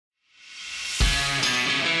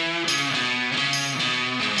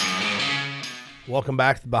Welcome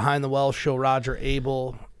back to the Behind the Well show. Roger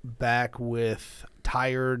Abel back with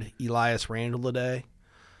tired Elias Randall today.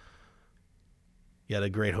 You had a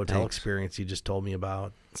great hotel experience you just told me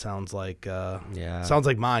about. Sounds like sounds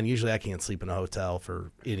like mine. Usually I can't sleep in a hotel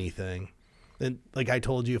for anything. And like I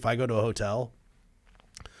told you, if I go to a hotel,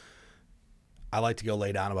 I like to go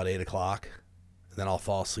lay down about 8 o'clock, and then I'll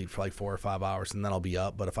fall asleep for like 4 or 5 hours, and then I'll be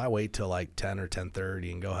up. But if I wait till like 10 or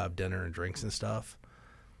 10:30 and go have dinner and drinks and stuff,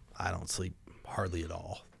 I don't sleep hardly at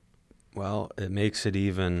all. Well, it makes it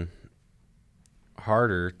even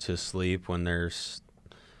harder to sleep when there's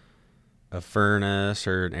a furnace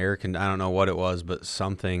or an air con. I don't know what it was, but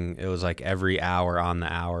something. It was like every hour on the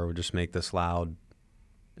hour would just make this loud.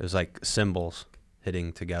 It was like cymbals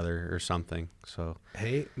hitting together or something. So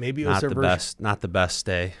hey, maybe it was their version. Not the best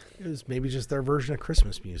day. It was maybe just their version of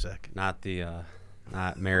Christmas music. Not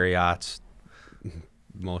Marriott's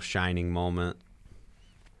most shining moment.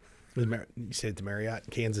 You said the Marriott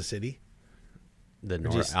in Kansas City? On the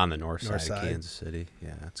north side of Kansas City.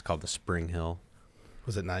 Yeah, it's called the Spring Hill.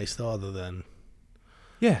 Was it nice, though, other than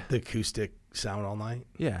the acoustic sound all night?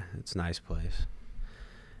 Yeah, it's a nice place.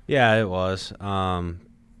 Yeah, it was.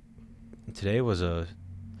 Today was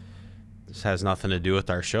this has nothing to do with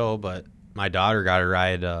our show, but my daughter got to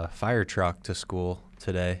ride a fire truck to school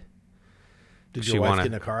today. Did your wife get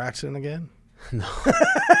in a car accident again? No.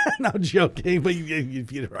 No, joking, but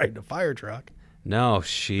you'd ride a fire truck. No,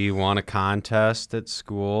 she won a contest at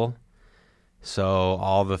school. So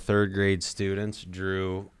all the third grade students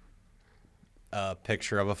drew a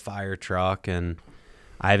picture of a fire truck, and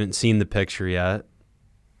I haven't seen the picture yet.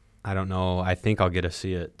 I don't know. I think I'll get to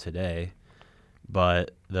see it today.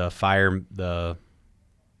 But the firefighters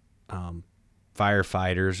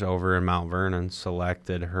over in Mount Vernon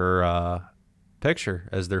selected her picture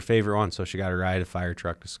as their favorite one, so she got to ride a fire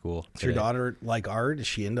truck to school. Does your daughter like art? Is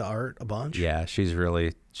she into art a bunch? Yeah, she's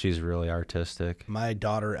really artistic. My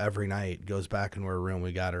daughter every night goes back in her room.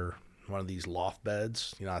 We got her one of these loft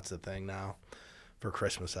beds. You know, that's the thing now. For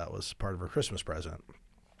Christmas, that was part of her Christmas present.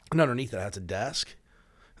 And underneath it has a desk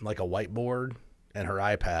and like a whiteboard and her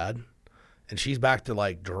iPad. And she's back to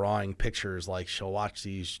like drawing pictures. Like she'll watch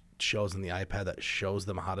these shows in the iPad that shows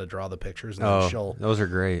them how to draw the pictures. And then those are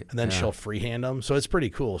great. And then she'll freehand them. So it's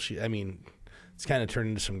pretty cool. It's kind of turned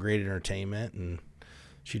into some great entertainment, and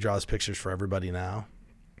she draws pictures for everybody now.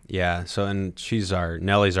 Yeah. So, and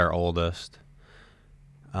Nellie's our oldest.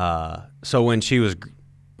 So when she was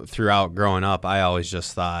throughout growing up, I always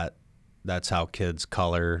just thought that's how kids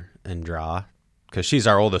color and draw, because she's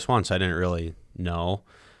our oldest one. So I didn't really know.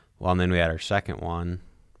 Well, and then we had our second one,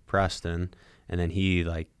 Preston, and then he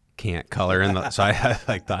can't color in the. So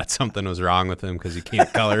I thought something was wrong with him because he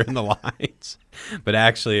can't color in the lines. But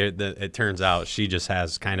actually, it turns out she just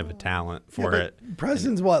has kind of a talent for it.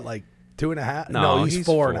 Preston's what, like 2.5? No, he's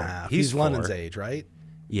 4.5. He's 4. London's age, right?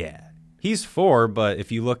 Yeah, he's 4. But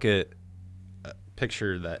if you look at a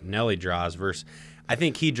picture that Nellie draws versus, I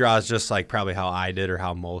think he draws just like probably how I did or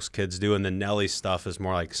how most kids do, and then Nellie's stuff is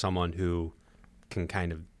more like someone who can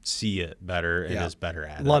kind of see it better and is better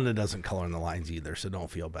at it. London doesn't color in the lines either, so don't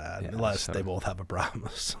feel bad unless they both have a problem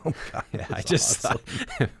of some kind. Yeah, I just thought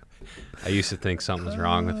I used to think something was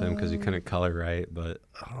wrong with him because he couldn't color right, but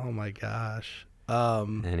oh my gosh.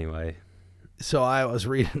 Anyway, so I was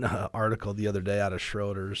reading an article the other day out of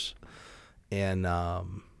Schroeder's, and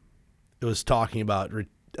it was talking about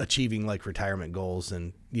achieving like retirement goals.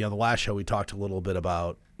 And the last show we talked a little bit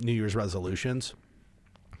about New Year's resolutions.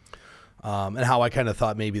 And how I kind of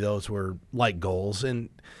thought maybe those were like goals. And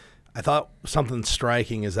I thought something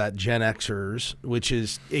striking is that Gen Xers, which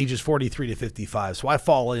is ages 43 to 55, so I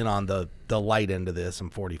fall in on the light end of this,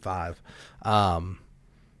 I'm 45,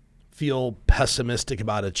 feel pessimistic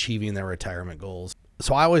about achieving their retirement goals.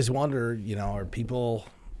 So I always wonder, are people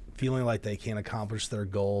feeling like they can't accomplish their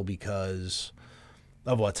goal because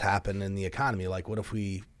of what's happened in the economy? Like, what if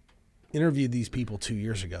we interviewed these people 2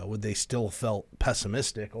 years ago? Would they still felt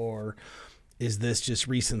pessimistic, or is this just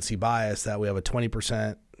recency bias that we have a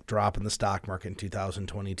 20% drop in the stock market in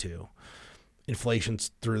 2022?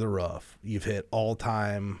 Inflation's through the roof. You've hit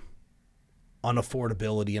all-time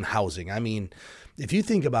unaffordability in housing. I mean, if you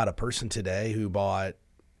think about a person today who bought,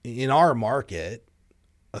 in our market,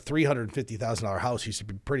 a $350,000 house used to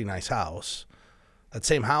be a pretty nice house. That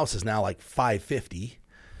same house is now like $550,000,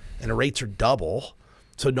 and the rates are double.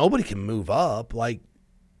 So nobody can move up. Like,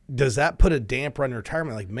 does that put a damper on your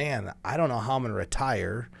retirement? Like, man, I don't know how I'm going to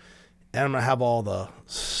retire, and I'm going to have all the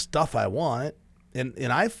stuff I want. And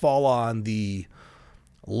I fall on the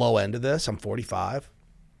low end of this. I'm 45.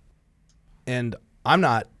 And I'm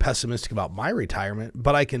not pessimistic about my retirement,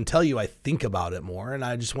 but I can tell you I think about it more, and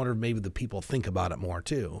I just wonder if maybe the people think about it more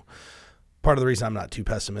too. Part of the reason I'm not too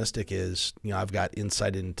pessimistic is, I've got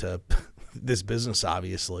insight into this business,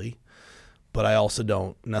 obviously, but I also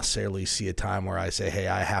don't necessarily see a time where I say, hey,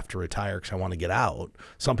 I have to retire because I want to get out.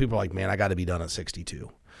 Some people are like, man, I got to be done at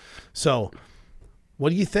 62. So what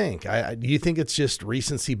do you think? Do you think it's just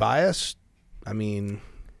recency bias? I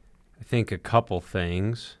think a couple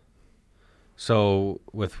things. So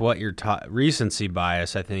with what you're recency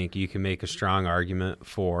bias, I think you can make a strong argument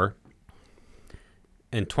for.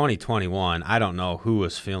 In 2021, I don't know who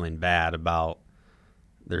was feeling bad about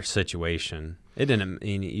their situation. It didn't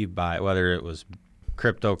mean you buy, whether it was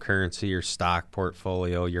cryptocurrency, your stock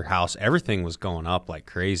portfolio, your house, everything was going up like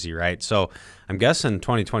crazy, right? So I'm guessing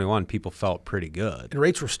 2021 people felt pretty good. And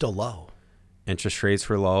rates were still low. Interest rates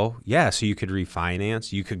were low. Yeah, so you could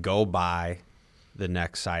refinance. You could go buy the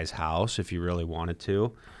next size house if you really wanted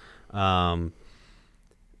to.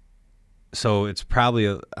 So it's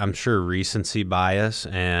probably, I'm sure, recency bias.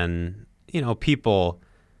 And, people,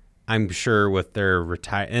 I'm sure with their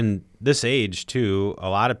and this age too, a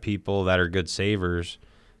lot of people that are good savers,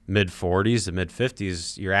 mid-40s to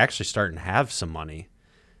mid-50s, you're actually starting to have some money.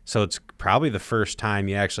 So it's probably the first time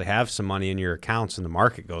you actually have some money in your accounts and the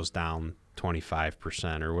market goes down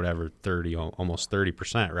 25% or whatever, 30, almost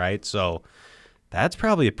 30%, right? So that's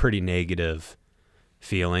probably a pretty negative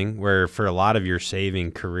feeling, where for a lot of your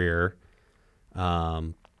saving career,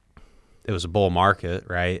 it was a bull market,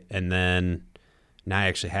 right? And then now you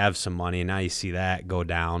actually have some money, and now you see that go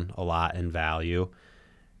down a lot in value.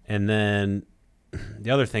 And then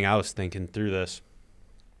the other thing I was thinking through this,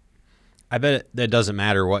 I bet that doesn't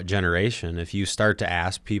matter what generation. If you start to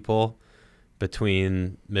ask people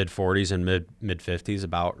between mid-40s and mid-50s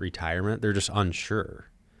about retirement, they're just unsure.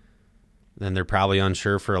 Then they're probably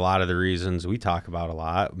unsure for a lot of the reasons we talk about a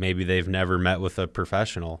lot. Maybe they've never met with a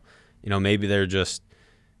professional. Maybe they're just,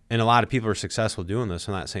 and a lot of people are successful doing this.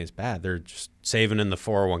 I'm not saying it's bad. They're just saving in the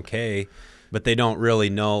 401k, but they don't really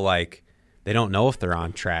know, they don't know if they're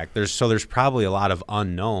on track. There's probably a lot of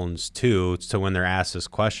unknowns too. So when they're asked this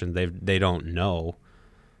question, they don't know.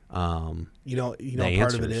 Part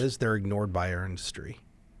of it is they're ignored by our industry.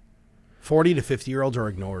 40 to 50-year-olds are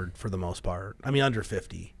ignored for the most part. Under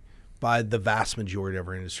 50 by the vast majority of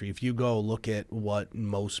our industry. If you go look at what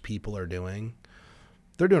most people are doing,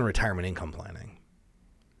 they're doing retirement income planning.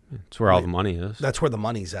 That's where all the money is. That's where the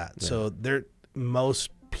money's at. Yeah. So most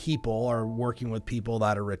people are working with people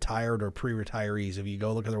that are retired or pre-retirees. If you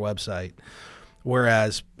go look at their website,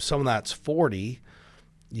 whereas someone that's 40,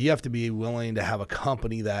 you have to be willing to have a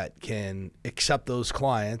company that can accept those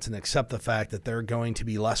clients and accept the fact that they're going to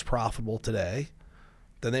be less profitable today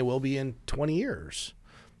than they will be in 20 years.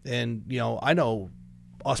 And, I know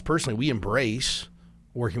us personally, we embrace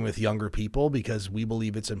working with younger people because we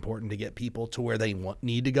believe it's important to get people to where they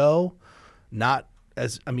need to go.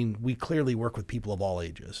 We clearly work with people of all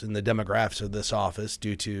ages, and the demographics of this office,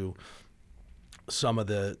 due to some of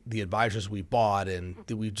the advisors we bought and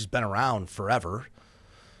that we've just been around forever,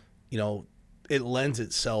 it lends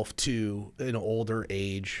itself to an older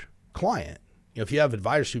age client. If you have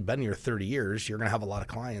advisors who've been here 30 years, you're going to have a lot of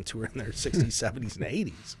clients who are in their 60s, 70s, and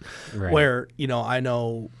 80s. Right. Where, I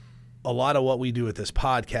know a lot of what we do with this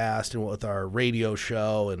podcast and with our radio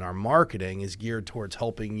show and our marketing is geared towards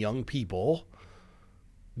helping young people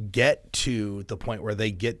get to the point where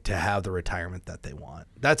they get to have the retirement that they want.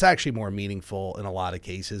 That's actually more meaningful in a lot of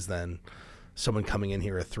cases than someone coming in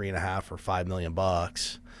here at $3.5 or $5 million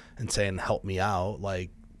and saying, help me out.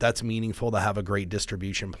 That's meaningful to have a great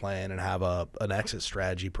distribution plan and have an exit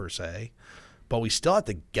strategy per se, but we still have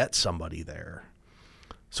to get somebody there.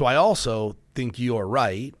 So I also think you are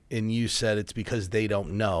right, and you said it's because they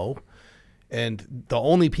don't know. And the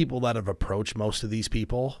only people that have approached most of these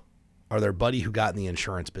people are their buddy who got in the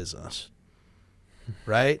insurance business,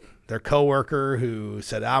 right? Their coworker who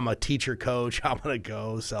said, I'm a teacher coach, I'm going to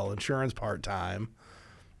go sell insurance part-time.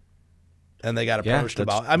 And they got approached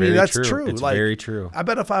about. That's true. It's very true. I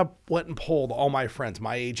bet if I went and polled all my friends,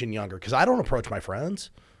 my age and younger, because I don't approach my friends.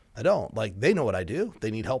 I don't. They know what I do. They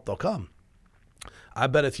need help, they'll come. I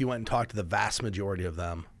bet if you went and talked to the vast majority of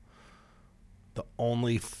them, the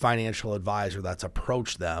only financial advisor that's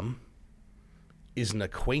approached them is an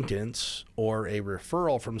acquaintance or a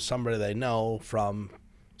referral from somebody they know from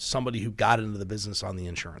somebody who got into the business on the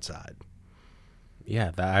insurance side.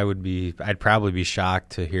 Yeah, I'd probably be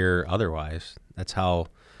shocked to hear otherwise. That's how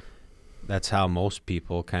most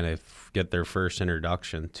people kind of get their first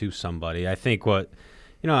introduction to somebody. I think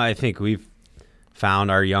we've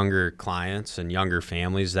found our younger clients and younger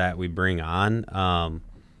families that we bring on,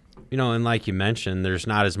 And like you mentioned, there's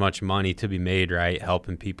not as much money to be made, right,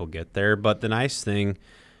 helping people get there. But the nice thing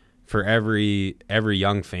for every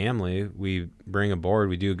young family we bring aboard,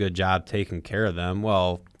 we do a good job taking care of them.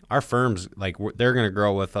 Well, our firms, like, they're going to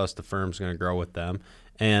grow with us. The firm's going to grow with them.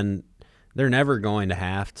 And they're never going to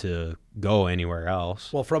have to go anywhere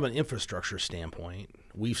else. Well, from an infrastructure standpoint,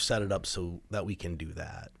 we've set it up so that we can do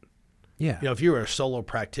that. Yeah. If you were a solo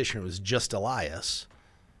practitioner, it was just Elias,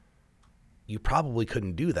 you probably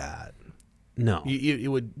couldn't do that. No.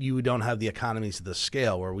 You don't have the economies of the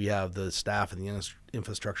scale where we have the staff and the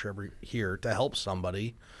infrastructure here to help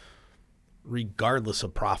somebody regardless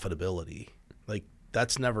of profitability. Like,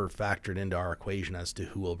 that's never factored into our equation as to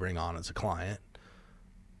who we'll bring on as a client.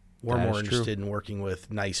 We're more interested in working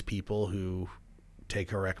with nice people who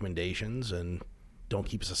take our recommendations and don't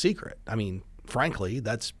keep us a secret. I mean, frankly,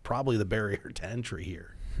 that's probably the barrier to entry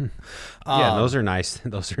here. Yeah, those are nice.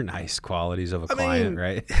 Those are nice qualities of a client,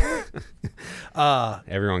 right?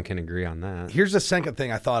 Everyone can agree on that. Here's the second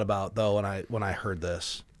thing I thought about, though, when I heard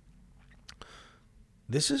this.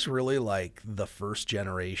 This is really like the first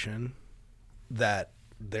generation that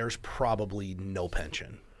there's probably no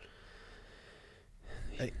pension.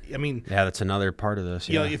 I mean, yeah, that's another part of this.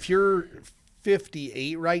 Yeah. If you're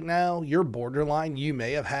 58 right now, you're borderline. You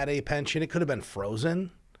may have had a pension. It could have been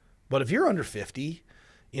frozen. But if you're under 50,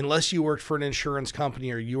 unless you worked for an insurance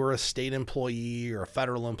company or you were a state employee or a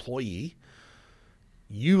federal employee,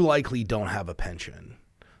 you likely don't have a pension.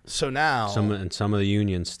 So now some of the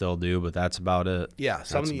unions still do, but that's about it. Yeah,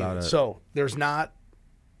 some of the unions. So there's not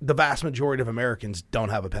the vast majority of Americans don't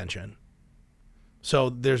have a pension.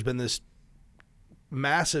 So there's been this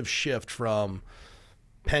massive shift from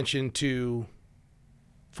pension to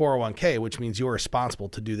 401k, which means you're responsible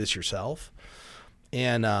to do this yourself.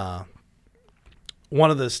 And one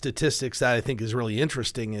of the statistics that I think is really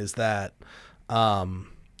interesting is that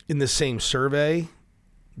in the same survey,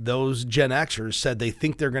 those Gen Xers said they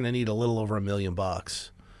think they're going to need a little over $1 million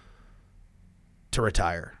to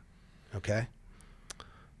retire. Okay.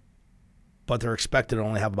 But they're expected to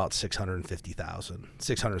only have about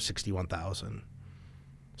 661,000.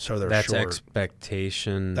 So they're that's short.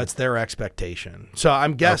 Expectation. That's their expectation. So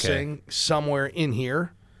I'm guessing somewhere in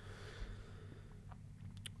here,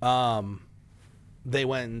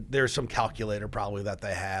 there's some calculator probably that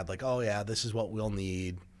they had, like, oh yeah, this is what we'll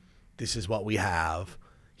need. This is what we have.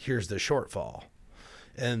 Here's the shortfall.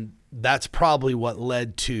 And that's probably what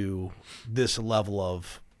led to this level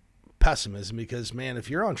of pessimism, because, man, if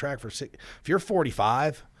you're on track if you're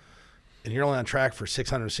 45 and you're only on track for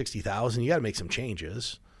 660,000, you got to make some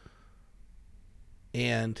changes.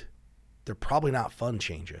 And they're probably not fun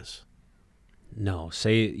changes. No,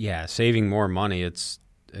 saving more money. It's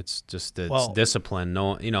discipline.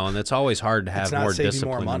 No, and it's always hard to have more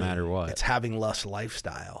discipline no matter what. It's having less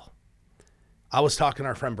lifestyle. I was talking to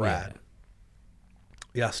our friend Brad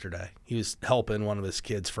yesterday. He was helping one of his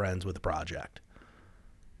kids' friends with a project.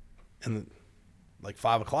 And like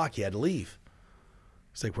 5 o'clock, he had to leave.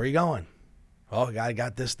 He's like, where are you going? Oh, I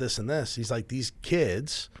got this, this, and this. He's like, these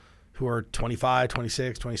kids who are 25,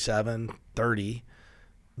 26, 27, 30,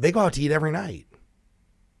 they go out to eat every night.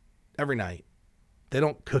 Every night. They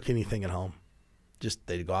don't cook anything at home. Just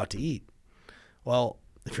they go out to eat. Well,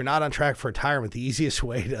 if you're not on track for retirement, the easiest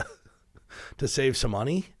way to save some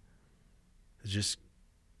money is just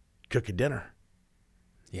cook a dinner.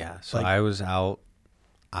 Yeah. So I was out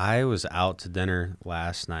to dinner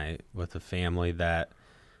last night with a family that,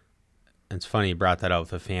 it's funny you brought that up,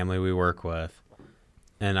 with a family we work with.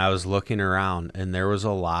 And I was looking around, and there was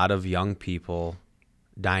a lot of young people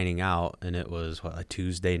dining out, and it was a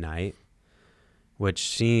Tuesday night, which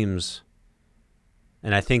seems,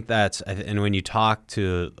 and I think and when you talk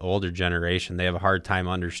to the older generation, they have a hard time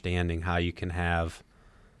understanding how you can have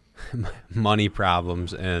money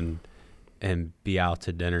problems and be out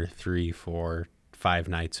to dinner 3, 4, 5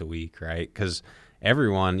 nights a week, right? Because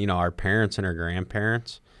everyone, our parents and our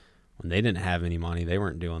grandparents, when they didn't have any money, they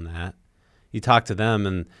weren't doing that. You talk to them,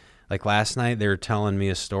 and like last night, they were telling me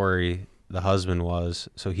a story. The husband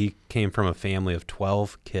so he came from a family of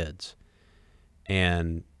 12 kids.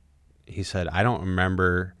 And he said, I don't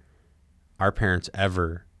remember our parents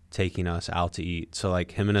ever taking us out to eat. So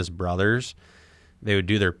like him and his brothers, they would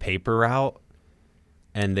do their paper route,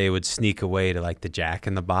 and they would sneak away to like the Jack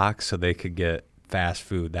in the Box so they could get fast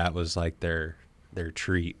food. That was like their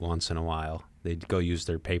treat once in a while. They'd go use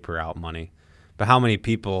their paper route money. But how many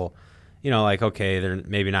people, like, okay, they're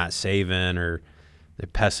maybe not saving, or they're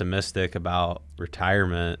pessimistic about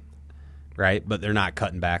retirement, right? But they're not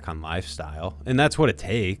cutting back on lifestyle. And that's what it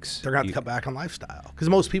takes. They're going to cut back on lifestyle, because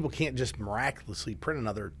most people can't just miraculously print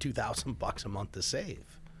another $2,000 a month to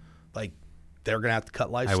save. Like, they're going to have to cut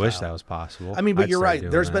I lifestyle. wish that was possible. I mean, but I'd you're start right.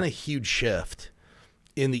 doing There's that. been a huge shift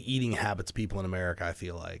in the eating habits of people in America, I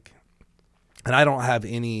feel like. And I don't have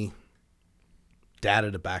any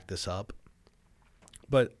data to back this up.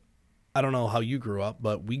 But I don't know how you grew up,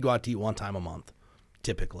 but we go out to eat one time a month,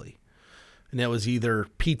 typically. And it was either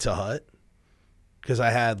Pizza Hut, because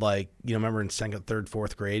I had remember in second, third,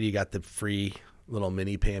 fourth grade, you got the free little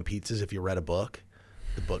mini pan pizzas if you read a book,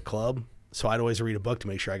 the book club. So I'd always read a book to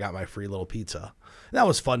make sure I got my free little pizza. And that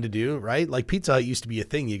was fun to do, right? Like Pizza Hut used to be a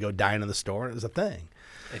thing. You go dine in the store, and it was a thing.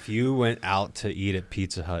 If you went out to eat at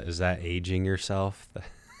Pizza Hut, is that aging yourself?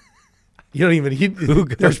 You don't even eat.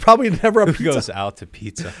 There's probably never a Who Pizza goes out to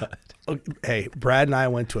Pizza Hut? Hey, Brad and I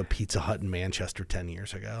went to a Pizza Hut in Manchester 10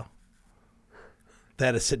 years ago. They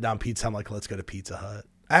had a sit-down pizza. I'm like, let's go to Pizza Hut.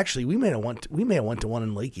 Actually, we may have went to one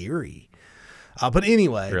in Lake Erie. But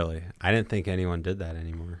anyway. Really? I didn't think anyone did that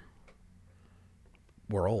anymore.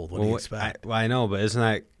 We're old. What do you expect? I know, but isn't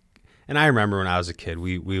that... And I remember when I was a kid,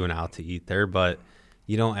 we went out to eat there, but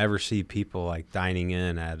you don't ever see people like dining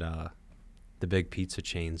in at the big pizza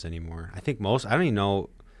chains anymore. I think I don't even know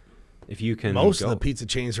if you can Most of the pizza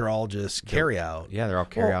chains are all just carry out. Yeah, they're all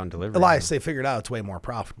carry out and delivery. Elias, they figured out it's way more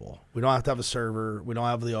profitable. We don't have to have a server. We don't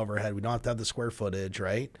have the overhead. We don't have to have the square footage,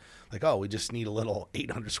 right? Like, we just need a little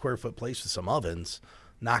 800 square foot place with some ovens.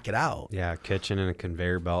 Knock it out. Yeah, kitchen and a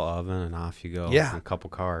conveyor belt oven, and off you go. Yeah. And a couple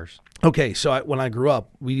cars. Okay, so when I grew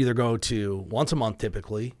up, we'd either go to once a month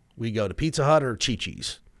typically. We go to Pizza Hut or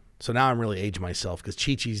Chi-Chi's. So now I'm really aging myself because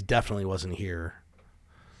Chi-Chi's definitely wasn't here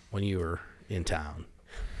when you were in town.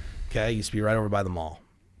 Okay, it used to be right over by the mall.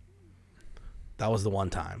 That was the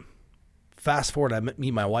one time. Fast forward, I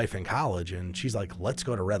meet my wife in college, and she's like, let's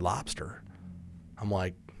go to Red Lobster. I'm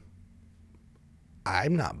like,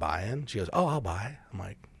 I'm not buying. She goes, I'll buy. I'm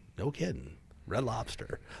like, no kidding. Red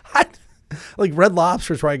Lobster. Like Red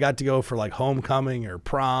Lobster is where I got to go for like homecoming or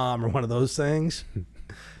prom or one of those things.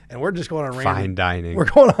 And we're just going on Fine dining. We're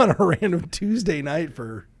going on a random Tuesday night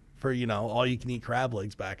for all you can eat crab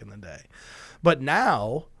legs back in the day. But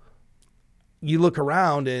now you look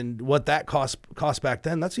around and what that cost back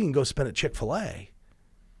then, that's what you can go spend at Chick-fil-A.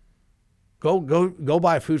 Go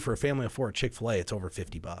buy food for a family of four at Chick-fil-A. It's over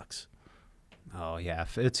 $50. Oh yeah,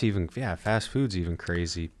 fast food's even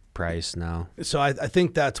crazy price now. So I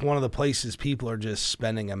think that's one of the places people are just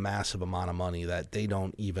spending a massive amount of money that they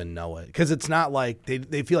don't even know it. Because it's not like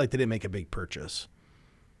they feel like they didn't make a big purchase,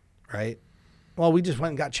 right? Well, we just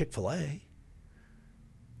went and got Chick-fil-A.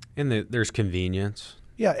 And there's convenience.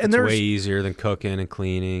 Yeah, and It's there's way easier than cooking and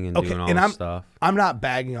cleaning and doing all this stuff. I'm not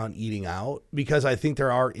bagging on eating out because I think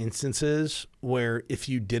there are instances where if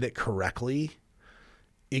you did it correctly,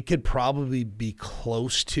 it could probably be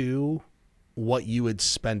close to what you would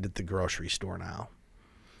spend at the grocery store now,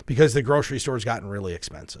 because the grocery store's gotten really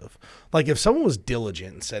expensive. Like if someone was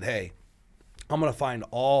diligent and said, hey, I'm going to find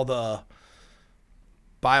all the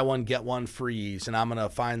buy one, get one frees, and I'm going to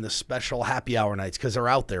find the special happy hour nights because they're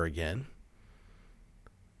out there again,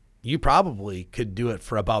 you probably could do it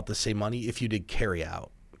for about the same money if you did carry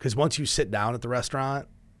out. Because once you sit down at the restaurant,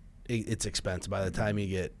 it's expensive. By the time you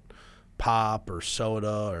get pop or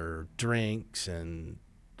soda or drinks and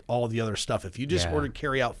all the other stuff, if you just ordered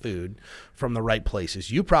carry out food from the right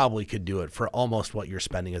places, you probably could do it for almost what you're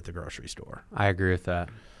spending at the grocery store. I agree with that.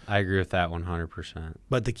 100%.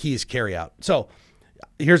 But the key is carry out. So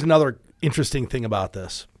here's another interesting thing about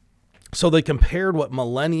this. So they compared what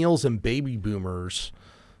millennials and baby boomers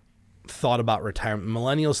thought about retirement.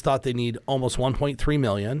 Millennials thought they need almost 1.3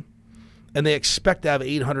 million, and they expect to have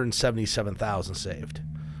 877,000 saved.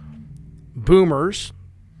 Boomers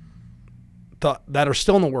thought that are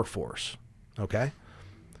still in the workforce, okay,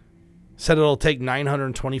 said it'll take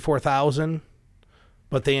 924,000,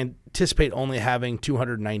 but they anticipate only having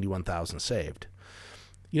 291,000 saved.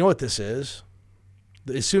 You know what this is?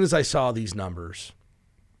 As soon as I saw these numbers,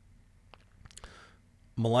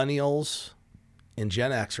 millennials and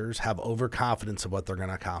Gen Xers have overconfidence of what they're going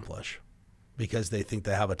to accomplish because they think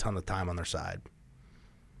they have a ton of time on their side.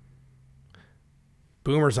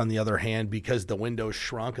 Boomers, on the other hand, because the window's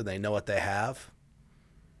shrunk and they know what they have,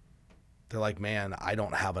 they're like, man, I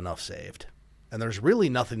don't have enough saved. And there's really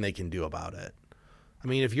nothing they can do about it. I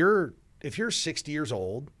mean, if you're 60 years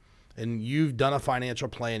old and you've done a financial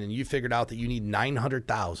plan and you figured out that you need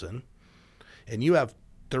 900,000 and you have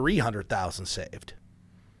 300,000 saved,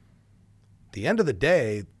 at the end of the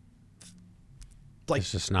day, like,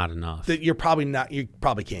 it's just not enough. You probably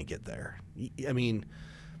can't get there. I mean,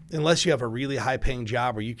 unless you have a really high-paying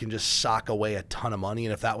job where you can just sock away a ton of money,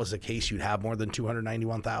 and if that was the case, you'd have more than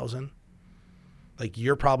 291,000. Like,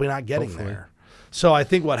 you're probably not getting there. So I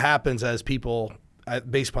think what happens as people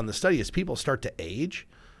based upon the study, as people start to age,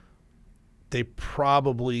 they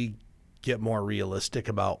probably get more realistic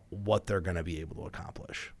about what they're going to be able to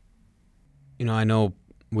accomplish. I know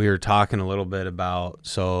we were talking a little bit about,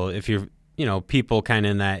 so if you're, people kind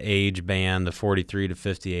of in that age band, the 43 to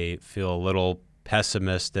 58, feel a little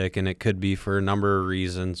pessimistic, and it could be for a number of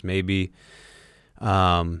reasons. Maybe,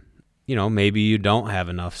 maybe you don't have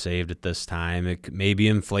enough saved at this time. Maybe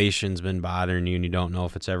inflation's been bothering you and you don't know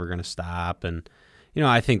if it's ever going to stop. And,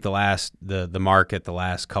 I think the market the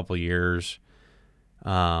last couple years,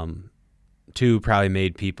 too, probably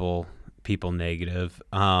made people negative.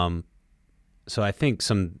 So I think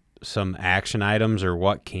some action items are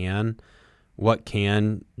what can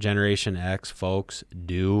Generation X folks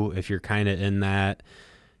do if you're kind of in that,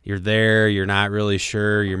 you're there, you're not really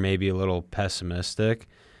sure, you're maybe a little pessimistic.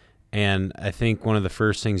 And I think one of the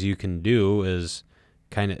first things you can do is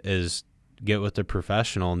get with a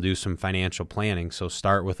professional and do some financial planning. So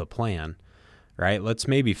start with a plan, right? Let's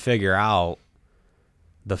maybe figure out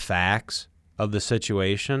the facts of the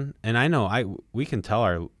situation. And I know we can tell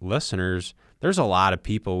our listeners, there's a lot of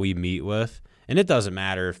people we meet with, and it doesn't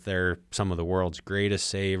matter if they're some of the world's greatest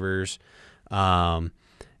savers, and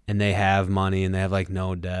they have money and they have like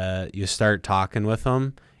no debt. You start talking with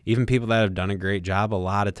them, even people that have done a great job, a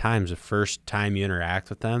lot of times the first time you interact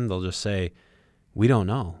with them, they'll just say, we don't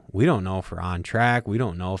know. We don't know if we're on track. We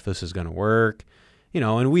don't know if this is going to work.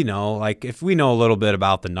 And we know, like, if we know a little bit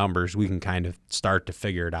about the numbers, we can kind of start to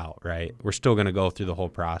figure it out, right? We're still going to go through the whole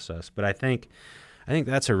process. But I think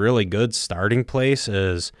that's a really good starting place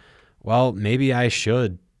is, well, maybe I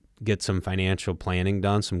should get some financial planning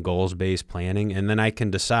done, some goals-based planning, and then I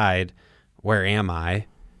can decide where am I,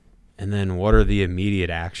 and then what are the immediate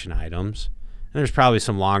action items. And there's probably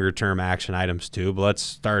some longer-term action items too, but let's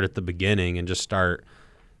start at the beginning and just start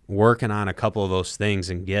working on a couple of those things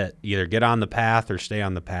and either get on the path or stay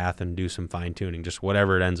on the path and do some fine-tuning, just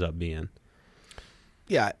whatever it ends up being.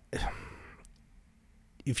 Yeah.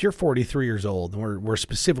 If you're 43 years old, and we're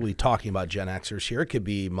specifically talking about Gen Xers here, it could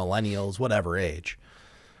be millennials, whatever age,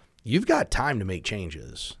 you've got time to make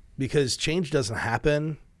changes because change doesn't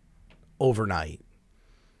happen overnight.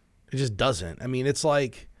 It just doesn't. I mean, it's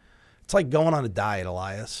like going on a diet,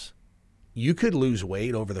 Elias. You could lose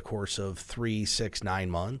weight over the course of 3, 6, 9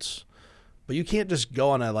 months, but you can't just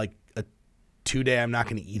go on a 2-day I'm not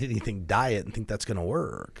going to eat anything diet and think that's going to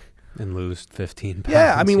work. And lose 15 pounds.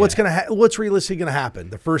 Yeah, I mean, what's realistically going to happen?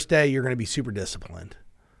 The first day, you're going to be super disciplined.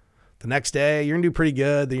 The next day, you're going to do pretty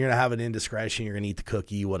good. Then you're going to have an indiscretion. You're going to eat the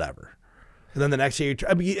cookie, whatever. And then the next day,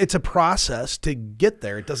 it's a process to get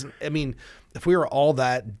there. It doesn't, if we were all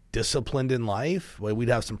that disciplined in life, well, we'd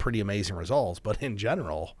have some pretty amazing results. But in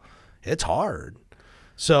general, it's hard.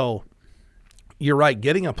 So you're right.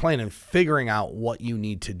 Getting a plan and figuring out what you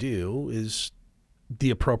need to do is the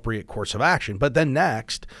appropriate course of action. But then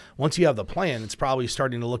next, once you have the plan, it's probably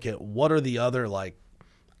starting to look at what are the other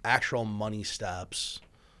actual money steps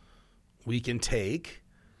we can take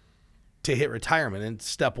to hit retirement. And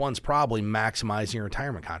step one's probably maximizing your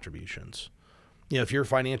retirement contributions. If your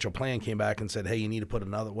financial plan came back and said, hey, you need to put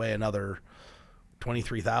another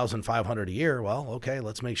 $23,500 a year. Well, okay,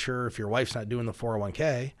 let's make sure if your wife's not doing the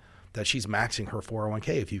 401k that she's maxing her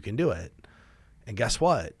 401k if you can do it. And guess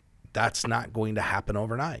what? That's not going to happen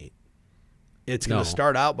overnight. It's going to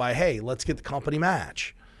start out by, hey, let's get the company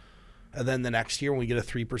match. And then the next year when we get a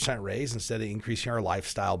 3% raise, instead of increasing our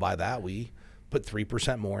lifestyle by that, we put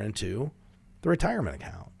 3% more into the retirement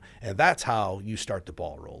account. And that's how you start the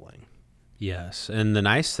ball rolling. Yes. And the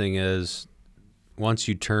nice thing is once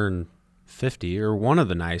you turn 50, or one of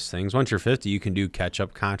the nice things, once you're 50, you can do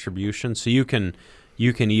catch-up contributions. So you can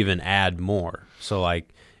even add more. So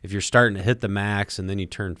if you're starting to hit the max and then you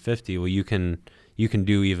turn 50, well, you can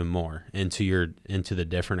do even more into the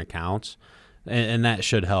different accounts, and that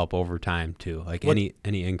should help over time too. Any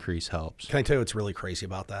increase helps. Can I tell you what's really crazy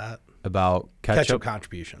about that? About catch-up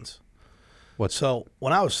contributions. So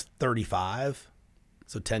when I was 35,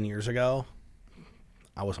 so 10 years ago,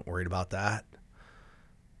 I wasn't worried about that.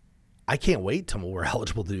 I can't wait till we're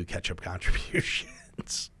eligible to do catch-up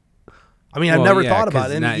contributions. I've never thought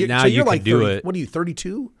about it. Now so you you're can do it. What are you,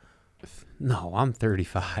 32? No, I'm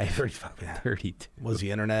 35. 35, yeah. 32. Was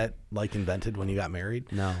the internet invented when you got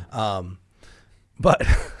married? No. But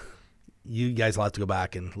you guys will have to go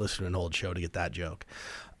back and listen to an old show to get that joke.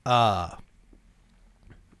 Yeah,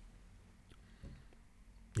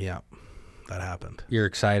 that happened. You're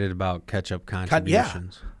excited about catch-up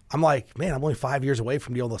contributions. Yeah. I'm like, man, I'm only 5 years away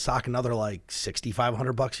from being able to sock another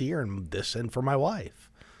 $6,500 a year and this in for my wife.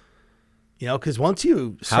 Because once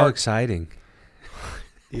you start, how exciting.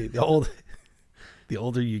 the The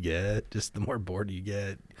older you get, just the more bored you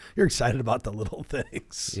get. You're excited about the little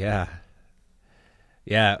things. Yeah.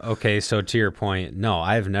 Yeah. Okay. So to your point, no,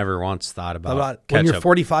 I've never once thought about When you're ketchup.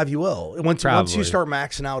 45, you will. Once you Probably. start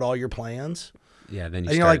maxing out all your plans, Yeah. Then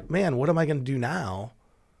and you're like, man, what am I going to do now?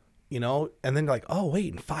 You know, and then you're like, oh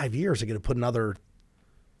wait, in 5 years I got to put another I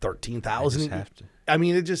 13,000. just have to. I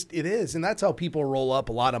mean, it is, and that's how people roll up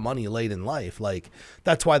a lot of money late in life. Like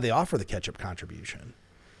that's why they offer the catch-up contribution.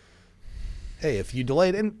 Hey, if you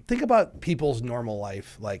delayed, and think about people's normal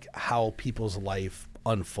life, like how people's life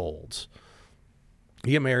unfolds.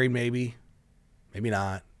 You get married, maybe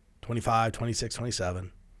not, 25, 26,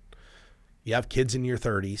 27. You have kids in your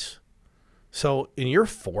 30s. So in your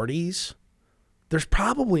 40s, there's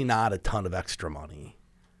probably not a ton of extra money.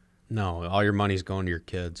 No, all your money's going to your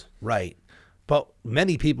kids. Right. But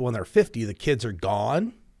many people when they're 50, the kids are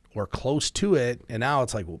gone or close to it. And now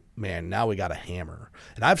it's like, well, man, now we got a hammer.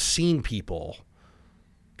 And I've seen people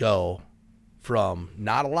go from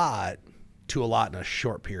not a lot to a lot in a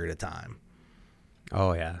short period of time.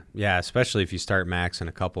 Oh, yeah. Yeah, especially if you start maxing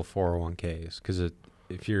a couple 401ks. Because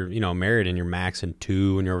if you're, married and you're maxing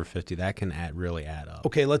 2 and you're over 50, that can really add up.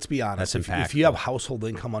 Okay, let's be honest. That's If you have household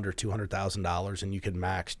income under $200,000 and you can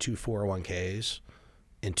max 2 401ks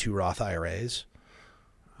and 2 Roth IRAs,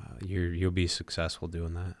 You'll be successful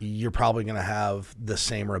doing that. you're probably going to have the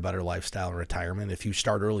same or a better lifestyle in retirement if you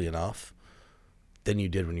start early enough than you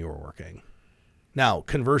did when you were working. Now,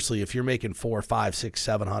 conversely, if you're making 400, 500, 600,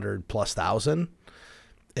 700 plus thousand,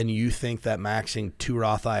 and you think that maxing 2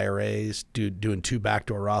 Roth IRAs, doing 2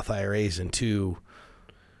 backdoor Roth IRAs and 2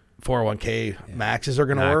 401k maxes are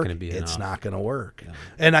going to work, it's not going to work. No.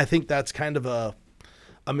 And I think that's kind of a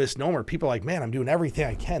misnomer. People are like, man, I'm doing everything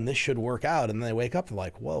I can. This should work out. And then they wake up and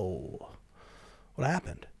like, whoa, what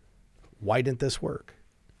happened? Why didn't this work?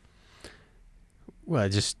 Well,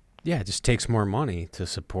 it just takes more money to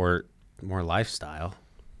support more lifestyle.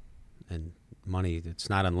 And money, it's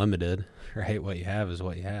not unlimited, right? What you have is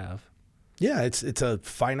what you have. Yeah, it's a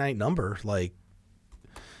finite number, like,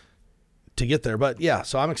 to get there. But yeah,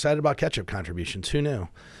 so I'm excited about catch-up contributions. Who knew?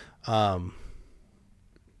 The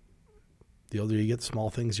older you get, small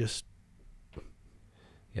things just...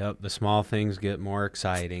 Yep, the small things get more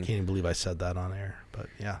exciting. Can't even believe I said that on air, but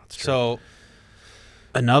yeah, it's true. So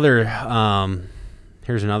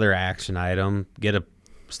here's another action item.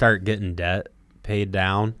 Start getting debt paid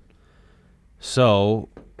down. So,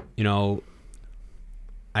 I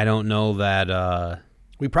don't know that...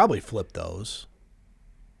 we probably flipped those.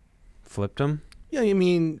 Flipped them? Yeah, I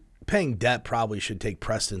mean, paying debt probably should take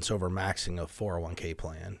precedence over maxing a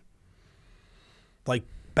 401k like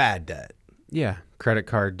bad debt. Yeah, credit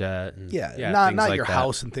card debt. And not like your that.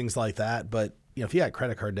 house and things like that. But if you got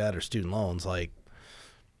credit card debt or student loans, like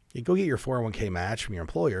you go get your 401k match from your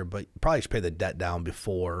employer, but you probably should pay the debt down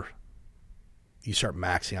before you start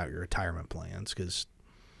maxing out your retirement plans. Because,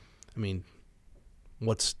 I mean,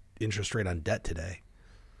 what's interest rate on debt today?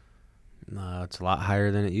 No, it's a lot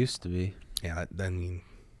higher than it used to be. Yeah, and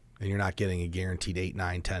you're not getting a guaranteed 8,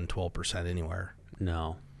 9, 10, 12% anywhere.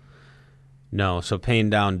 No, so paying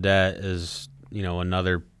down debt is,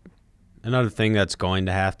 another thing that's going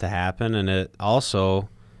to have to happen, and it also,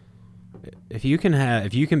 if you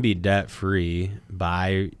can be debt free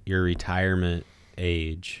by your retirement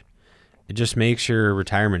age, it just makes your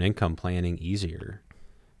retirement income planning easier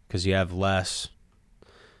because you have less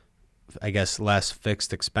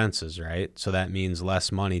fixed expenses, right? So that means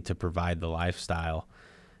less money to provide the lifestyle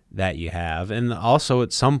that you have, and also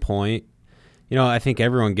at some point, I think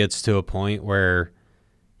everyone gets to a point where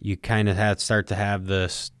you kind of start to have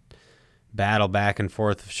this battle back and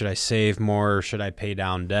forth of should I save more or should I pay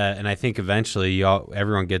down debt? And I think eventually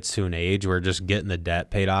everyone gets to an age where just getting the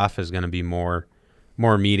debt paid off is going to be more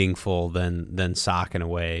meaningful than socking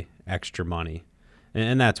away extra money.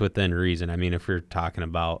 And that's within reason. I mean, if we're talking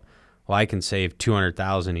about, well, I can save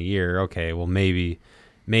 $200,000 a year, okay, well maybe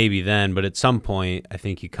then, but at some point I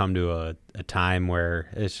think you come to a time where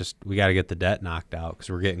it's just we got to get the debt knocked out because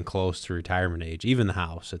we're getting close to retirement age, even the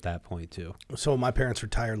house at that point too. So my parents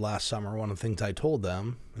retired last summer. One of the things I told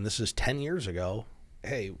them, and this is 10 years ago,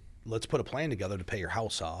 hey, let's put a plan together to pay your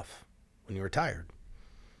house off when you're retired.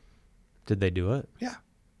 Did they do it? Yeah.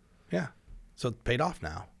 So it's paid off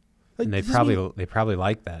now. And they probably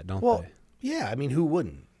like that, don't they? Yeah, I mean, who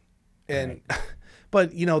wouldn't? And right.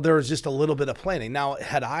 But, there was just a little bit of planning. Now,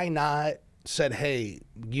 had I not said, hey,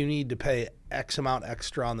 you need to pay X amount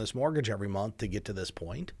extra on this mortgage every month to get to this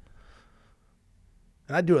point,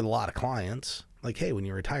 and I do it with a lot of clients, like, hey, when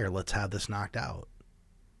you retire, let's have this knocked out.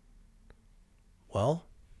 Well,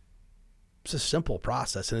 it's a simple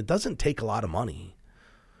process, and it doesn't take a lot of money.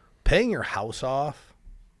 paying your house off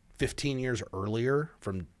 15 years earlier,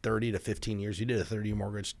 from 30 to 15 years, you did a 30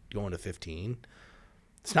 mortgage going to 15.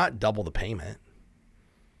 It's not double the payment.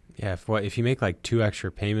 Yeah, if you make like 2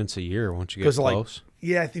 extra payments a year, won't you get close?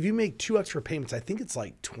 Yeah, if you make 2 extra payments, I think it's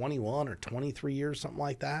like 21 or 23 years, something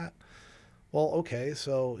like that. Well, okay,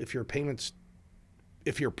 so if your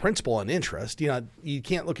principal and interest, you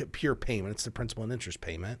can't look at pure payment. It's the principal and interest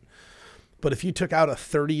payment. But if you took out a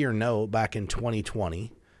 30-year note back in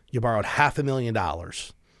 2020, you borrowed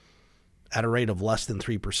 $500,000 at a rate of less than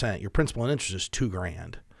 3%, your principal and interest is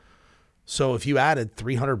 $2,000. So if you added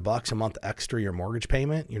 $300 a month extra to your mortgage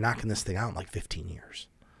payment, you're knocking this thing out in like 15 years.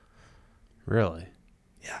 Really?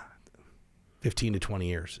 Yeah. 15 to 20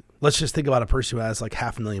 years. Let's just think about a person who has like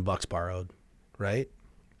 $500,000 borrowed, right?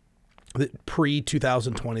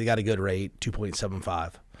 Pre-2020, they got a good rate,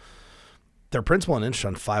 2.75. Their principal and interest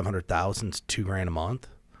on $500,000 is $2,000 a month.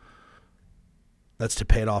 That's to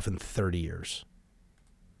pay it off in 30 years.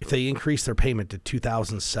 If they increase their payment to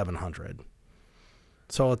 $2,700,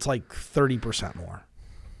 so it's like 30% more.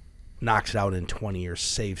 Knocks it out in 20 years,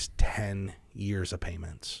 saves 10 years of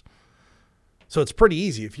payments. So it's pretty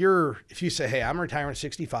easy. If you say, hey, I'm retiring at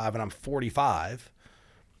 65 and I'm 45,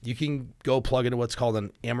 you can go plug into what's called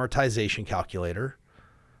an amortization calculator,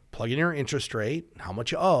 plug in your interest rate, how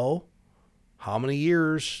much you owe, how many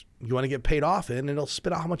years you want to get paid off in, and it'll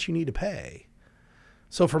spit out how much you need to pay.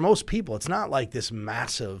 So for most people, it's not like this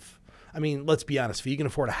massive. I mean, let's be honest. If you can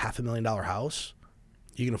afford a $500,000 house,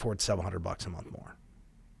 you can afford $700 a month more.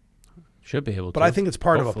 Should be able to. But I think it's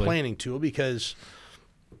part Hopefully. of a planning tool because,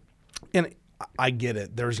 and I get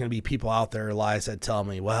it. There's going to be people out there, Elias, that tell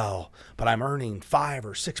me, well, but I'm earning 5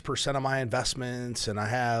 or 6% of my investments and I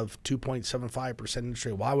have 2.75% interest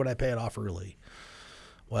rate. Why would I pay it off early?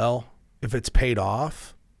 Well, if it's paid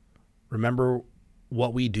off, remember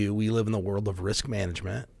what we do. We live in the world of risk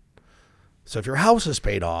management. So if your house is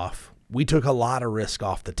paid off, we took a lot of risk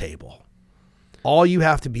off the table. All you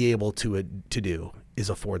have to be able to do is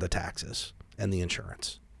afford the taxes and the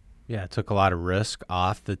insurance. Yeah, it took a lot of risk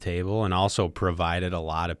off the table and also provided a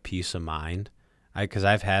lot of peace of mind. Because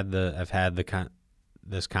I've had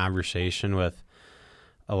this conversation with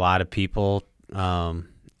a lot of people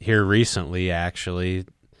here recently, actually,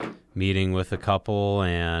 meeting with a couple,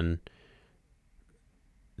 and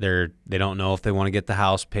they don't know if they want to get the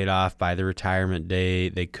house paid off by the retirement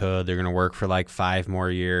date. They're going to work for like 5 more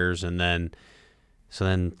years, and then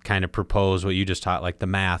kind of propose what you just taught, like the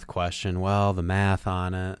math question. Well, the math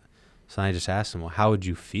on it. So I just asked them, well, how would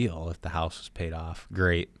you feel if the house was paid off?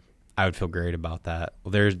 Great. I would feel great about that.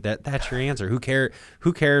 Well, that's your answer. Who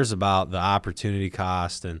cares about the opportunity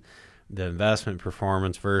cost and the investment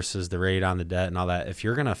performance versus the rate on the debt and all that? If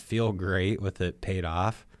you're going to feel great with it paid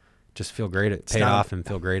off, just feel great at paid off and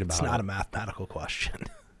feel great about it. It's not a mathematical question.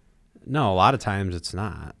 No, a lot of times it's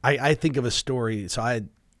not. I think of a story. So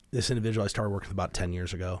this individual I started working with about 10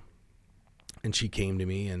 years ago, and she came to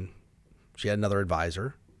me and she had another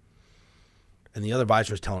advisor. And the other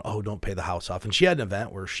advisor was telling, oh, don't pay the house off. And she had an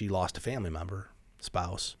event where she lost a family member,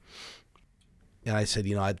 spouse. And I said,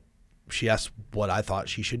 she asked what I thought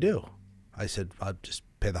she should do. I said, I'd just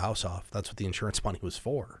pay the house off. That's what the insurance money was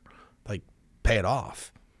for. Like, pay it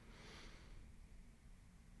off.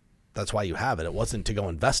 That's why you have it. It wasn't to go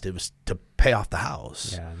invest. It was to pay off the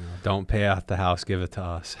house. Yeah, no, don't pay off the house. Give it to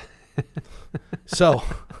us. So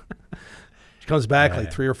she comes back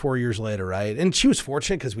like 3 or 4 years later, right? And she was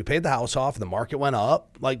fortunate because we paid the house off and the market went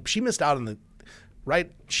up. Like, she missed out on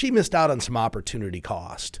she missed out on some opportunity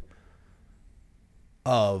cost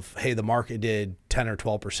of, hey, the market did 10 or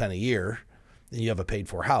 12% a year, and you have a paid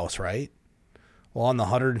for house, right? Well, on the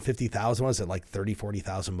 150,000, was it like 30,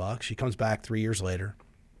 40,000 bucks? She comes back 3 years later.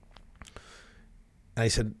 And I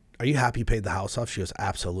said, are you happy you paid the house off? She goes,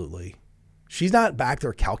 absolutely. She's not back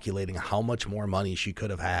there calculating how much more money she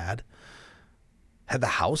could have had the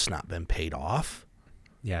house not been paid off.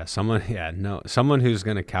 Yeah, someone who's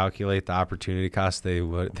going to calculate the opportunity cost, they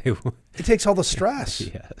would. It takes all the stress.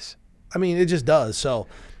 Yes. I mean, it just does. So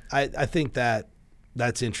I think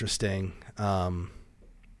that's interesting to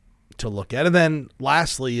look at. And then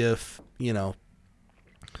lastly, if,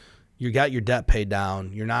 you got your debt paid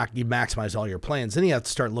down, you maximize all your plans, then you have to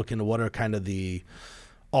start looking at what are kind of the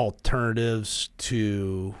alternatives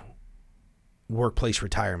to workplace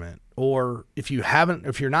retirement. Or if you're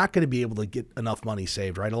not going to be able to get enough money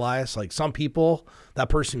saved, right, Elias? Like some people, that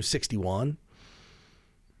person who's 61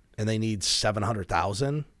 and they need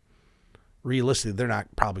 $700,000, realistically, they're not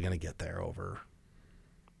probably going to get there over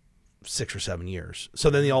 6 or 7 years. So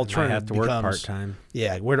then the alternative have to work part-time.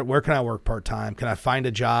 Yeah, where can I work part-time? Can I find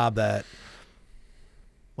a job that,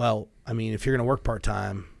 well, I mean, if you're going to work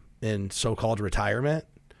part-time, in so-called retirement,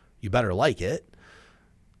 you better like it.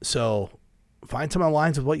 So find some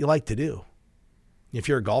lines of what you like to do. If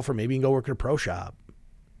you're a golfer, maybe you can go work at a pro shop.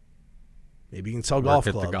 Maybe you can sell golf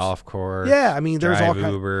Work clubs. at the golf course. Yeah, I mean, there's all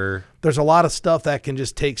Uber. There's a lot of stuff that can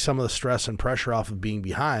just take some of the stress and pressure off of being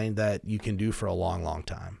behind that you can do for a long, long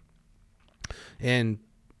time. And,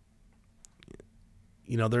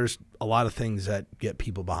 you know, there's a lot of things that get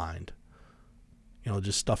people behind. You know,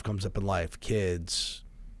 just stuff comes up in life, kids,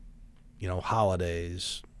 you know,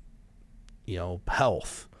 holidays, you know,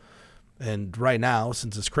 health. And right now,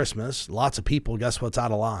 since it's Christmas, lots of people, guess what's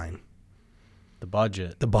out of line? The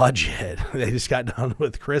budget. The budget. They just got done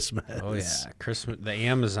with Christmas. Oh, yeah. Christmas. The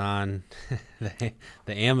Amazon, the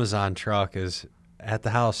Amazon truck is at the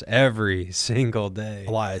house every single day.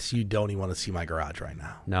 Elias, you don't even want to see my garage right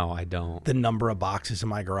now. No, I don't. The number of boxes in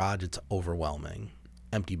my garage, it's overwhelming.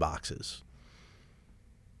 Empty boxes.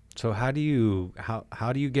 So how do you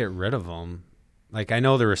get rid of them? Like, I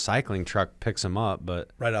know the recycling truck picks them up, but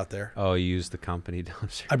Right out there. oh, you use the company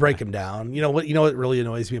dumpster. I break them down. You know what really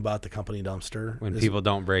annoys me about the company dumpster? When is people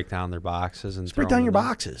don't break down their boxes and just break down your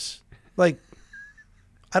boxes. Like,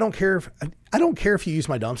 I don't care if you use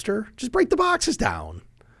my dumpster. Just break the boxes down.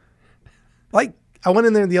 Like, I went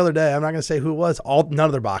in there the other day. I'm not going to say who it was. None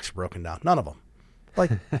of their boxes were broken down. None of them.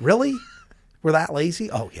 Like, really? We're that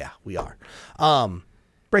lazy? Oh yeah, we are.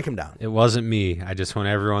 Break them down. It wasn't me. I just want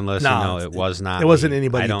everyone listening to know it was not. It wasn't me.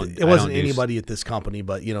 anybody. It wasn't anybody at this company,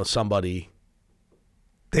 but you know, somebody.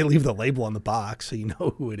 They leave the label on the box, so you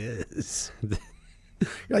know who it is. You're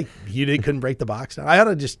like, couldn't break the box down. I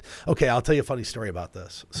ought to okay. I'll tell you a funny story about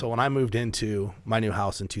this. So when I moved into my new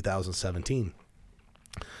house in 2017,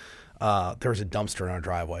 there was a dumpster in our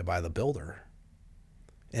driveway by the builder,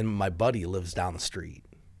 and my buddy lives down the street,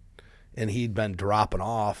 and he'd been dropping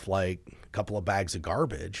off like a couple of bags of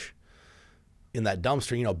garbage in that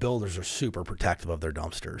dumpster. You know, builders are super protective of their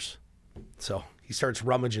dumpsters. So he starts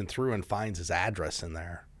rummaging through and finds his address in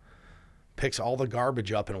there, picks all the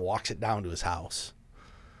garbage up and walks it down to his house.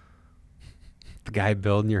 The guy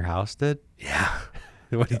building your house did? Yeah.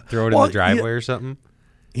 What, he throw it in the driveway or something?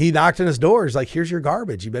 He knocked on his door. He's like, here's your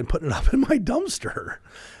garbage. You've been putting it up in my dumpster.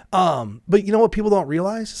 But you know what people don't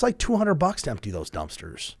realize? It's like $200 to empty those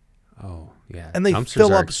dumpsters. Oh, yeah. And they Dumpsters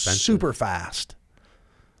fill are up expensive. super fast.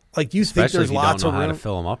 Like you Especially think there's if you lots don't know of how room. to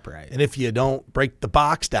fill them up right. And if you don't break the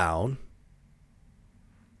box down,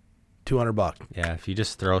 $200. Yeah, if you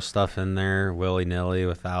just throw stuff in there willy-nilly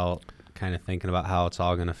without kind of thinking about how it's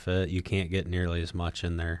all going to fit, you can't get nearly as much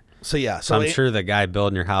in there. So yeah, So I'm sure the guy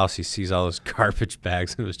building your house, he sees all those garbage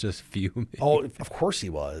bags and was just fuming. Oh, of course he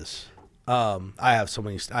was. I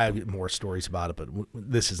have more stories about it, but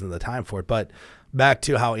this isn't the time for it. But back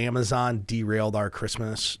to how Amazon derailed our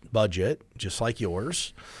Christmas budget, just like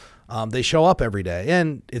yours. They show up every day,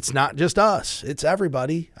 and it's not just us; it's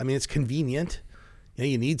everybody. I mean, it's convenient. You know,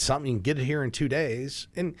 you need something, you can get it here in 2 days,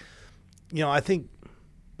 and you know, I think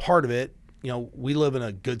part of it. You know, we live in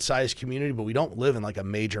a good-sized community, but we don't live in like a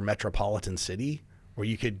major metropolitan city where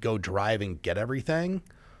you could go drive and get everything.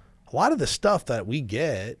 A lot of the stuff that we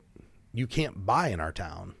get, you can't buy in our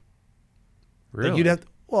town. Really? Like you'd have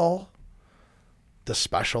the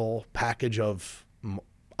special package of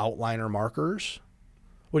outliner markers.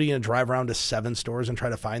 What are you going to drive around to 7 stores and try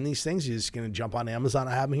to find these things? You're just going to jump on Amazon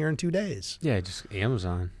and have them here in 2 days. Yeah, just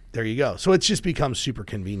Amazon. There you go. So it's just become super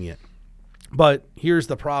convenient. But here's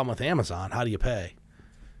the problem with Amazon. How do you pay?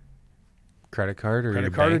 Credit card or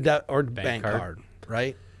Credit card or bank card,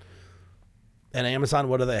 right? And Amazon,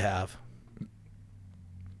 what do they have?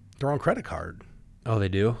 Their own credit card. Oh, they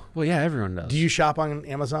do? Well, yeah, everyone does. Do you shop on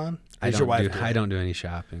Amazon? I don't do any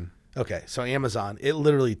shopping. Okay, so Amazon, it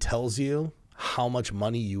literally tells you how much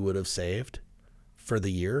money you would have saved for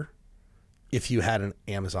the year if you had an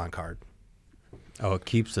Amazon card. Oh, it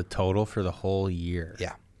keeps the total for the whole year.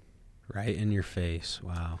 Yeah. Right in your face.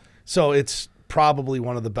 Wow. So it's probably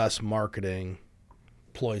one of the best marketing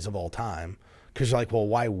ploys of all time because you're like, well,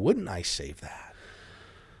 why wouldn't I save that?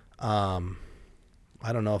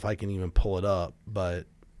 I don't know if I can even pull it up, but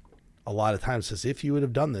a lot of times it says if you would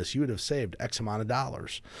have done this, you would have saved X amount of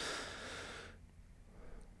dollars.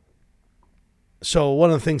 So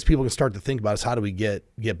one of the things people can start to think about is how do we get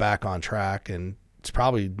back on track? And it's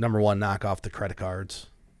probably number one, knock off the credit cards.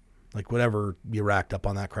 Like whatever you racked up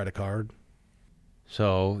on that credit card.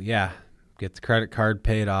 So, yeah, get the credit card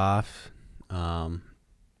paid off.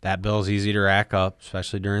 That bill's easy to rack up,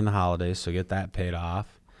 especially during the holidays, so get that paid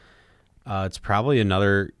off. It's probably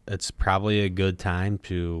a good time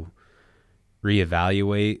to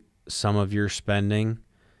reevaluate some of your spending.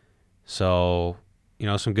 So,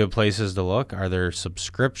 some good places to look. Are there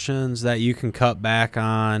subscriptions that you can cut back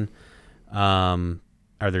on? Are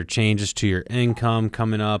there changes to your income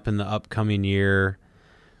coming up in the upcoming year?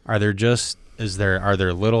 Are there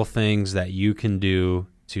little things that you can do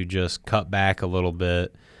to just cut back a little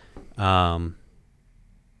bit, and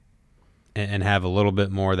have a little bit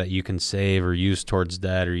more that you can save or use towards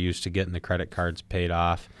debt or use to getting the credit cards paid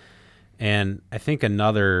off? And I think a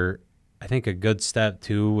good step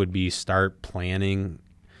too would be start planning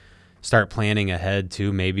ahead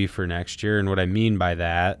too, maybe for next year. And what I mean by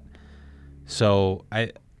that, so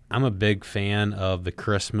I'm a big fan of the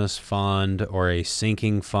Christmas fund or a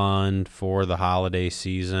sinking fund for the holiday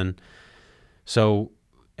season. So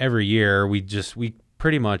every year we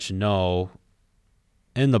pretty much know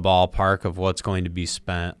in the ballpark of what's going to be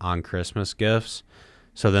spent on Christmas gifts.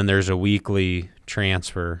 So then there's a weekly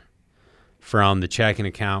transfer from the checking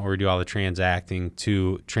account where we do all the transacting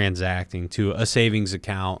to a savings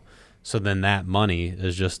account. So then that money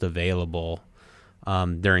is just available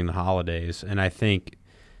during the holidays. And I think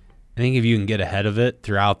if you can get ahead of it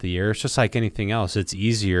throughout the year, it's just like anything else. It's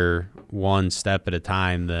easier one step at a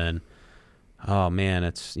time than, oh man,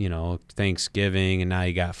 it's, Thanksgiving and now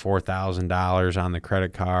you got $4,000 on the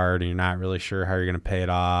credit card and you're not really sure how you're going to pay it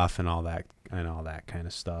off and all that kind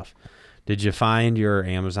of stuff. Did you find your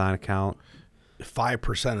Amazon account?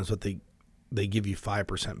 5% is what they give you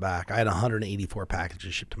 5% back. I had 184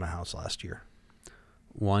 packages shipped to my house last year.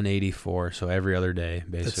 184, so every other day,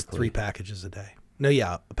 basically. That's 3 packages a day. No,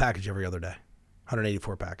 yeah, a package every other day.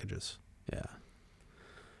 184 packages. Yeah.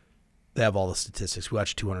 They have all the statistics. We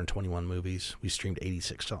watched 221 movies. We streamed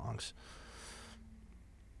 86 songs.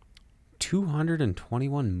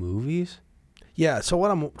 221 movies? Yeah, so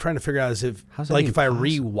what I'm trying to figure out is if I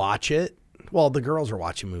rewatch it, well, the girls are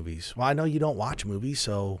watching movies. Well, I know you don't watch movies,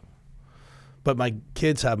 but my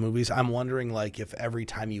kids have movies. I'm wondering, if every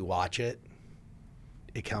time you watch it,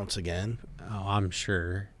 it counts again. Oh, I'm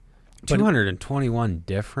sure. 221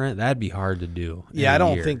 different? That'd be hard to do. Yeah, I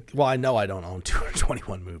don't think. Well, I know I don't own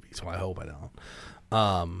 221 movies. Well, I hope I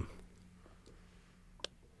don't.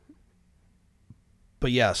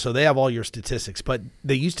 But yeah, so they have all your statistics. But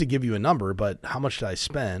they used to give you a number. But how much did I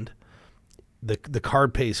spend? The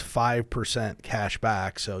card pays 5% cash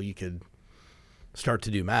back, so you could start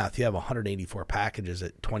to do math. You have 184 packages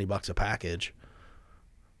at $20 a package.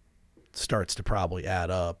 It starts to probably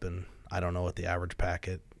add up, and I don't know what the average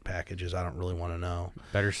package is. I don't really want to know.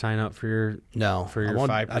 Better sign up for your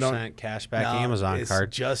 5% cash back Amazon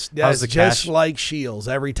card. That's just like Shields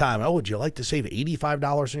every time. Oh, would you like to save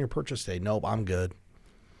 $85 on your purchase day? Nope, I'm good.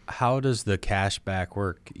 How does the cash back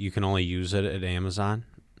work? You can only use it at Amazon?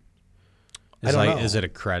 I don't know. Is it a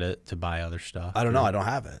credit to buy other stuff? I don't know. I don't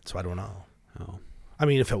have it, so I don't know. Oh. I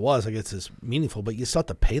mean, if it was, I guess it's meaningful, but you still have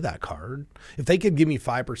to pay that card. If they could give me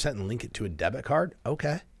 5% and link it to a debit card,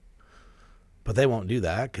 okay. But they won't do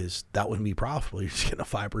that because that wouldn't be profitable. You're just getting a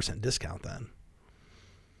 5% discount then.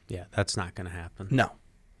 Yeah, that's not going to happen. No,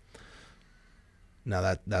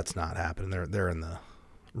 that's not happening. They're in the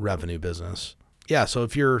revenue business. Yeah, so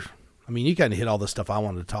if you kind of hit all the stuff I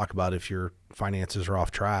wanted to talk about if your finances are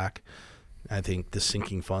off track. I think the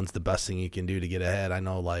sinking fund's the best thing you can do to get ahead. I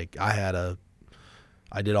know, I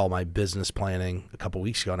did all my business planning a couple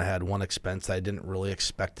weeks ago, and I had one expense that I didn't really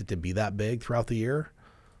expect it to be that big throughout the year.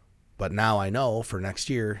 But now I know for next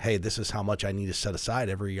year, hey, this is how much I need to set aside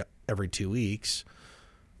every 2 weeks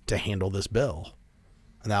to handle this bill.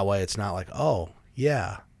 And that way it's not like, oh,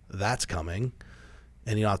 yeah, that's coming,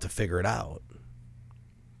 and you don't have to figure it out.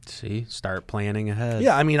 See, start planning ahead.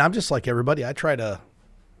 Yeah, I'm just like everybody. I try to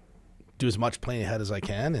do as much planning ahead as I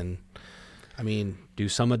can, and do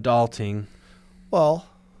some adulting. Well,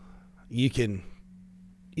 you can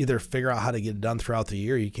either figure out how to get it done throughout the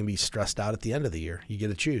year. Or you can be stressed out at the end of the year. You get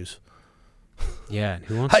to choose. Yeah,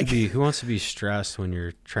 who wants to be stressed when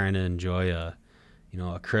you're trying to enjoy a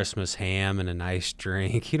Christmas ham and a nice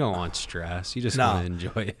drink? You don't want stress. You just want to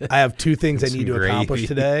enjoy it. I have 2 things I need to accomplish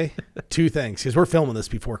today. 2 things, because we're filming this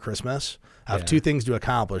before Christmas. I have 2 things to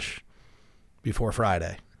accomplish before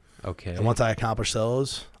Friday. Okay. And once I accomplish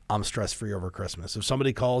those, I'm stress-free over Christmas. If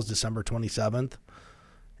somebody calls December 27th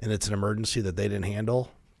and it's an emergency that they didn't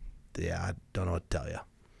handle, yeah, I don't know what to tell you.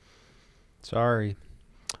 Sorry.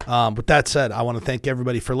 With that said, I want to thank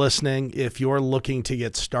everybody for listening. If you're looking to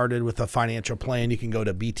get started with a financial plan, you can go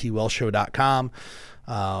to btwellshow.com.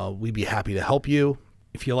 We'd be happy to help you.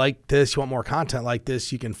 If you like this, you want more content like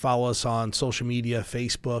this, you can follow us on social media,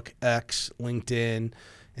 Facebook, X, LinkedIn,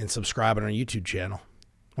 and subscribe on our YouTube channel.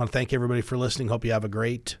 I want to thank everybody for listening. Hope you have a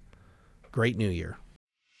great new year.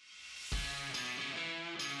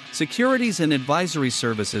 Securities and advisory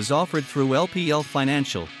services offered through LPL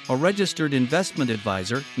Financial, a registered investment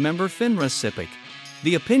advisor, member FINRA SIPC.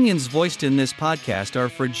 The opinions voiced in this podcast are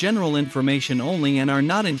for general information only and are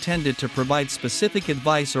not intended to provide specific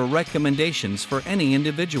advice or recommendations for any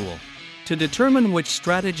individual. To determine which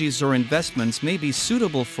strategies or investments may be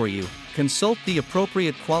suitable for you, consult the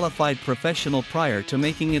appropriate qualified professional prior to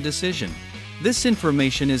making a decision. This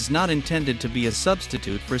information is not intended to be a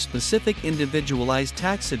substitute for specific individualized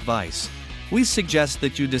tax advice. We suggest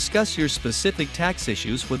that you discuss your specific tax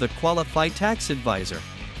issues with a qualified tax advisor.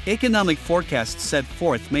 Economic forecasts set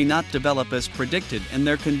forth may not develop as predicted, and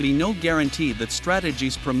there can be no guarantee that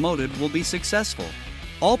strategies promoted will be successful.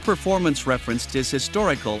 All performance referenced is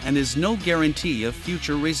historical and is no guarantee of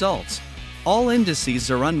future results. All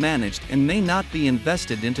indices are unmanaged and may not be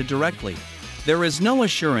invested into directly. There is no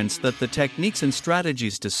assurance that the techniques and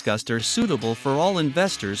strategies discussed are suitable for all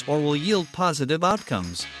investors or will yield positive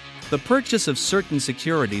outcomes. The purchase of certain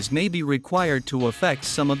securities may be required to affect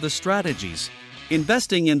some of the strategies.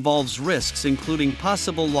 Investing involves risks including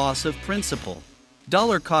possible loss of principal.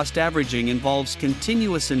 Dollar cost averaging involves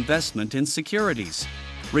continuous investment in securities.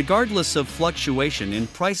 Regardless of fluctuation in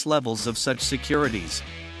price levels of such securities,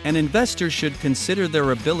 an investor should consider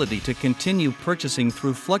their ability to continue purchasing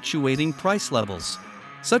through fluctuating price levels.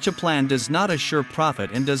 Such a plan does not assure profit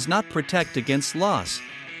and does not protect against loss.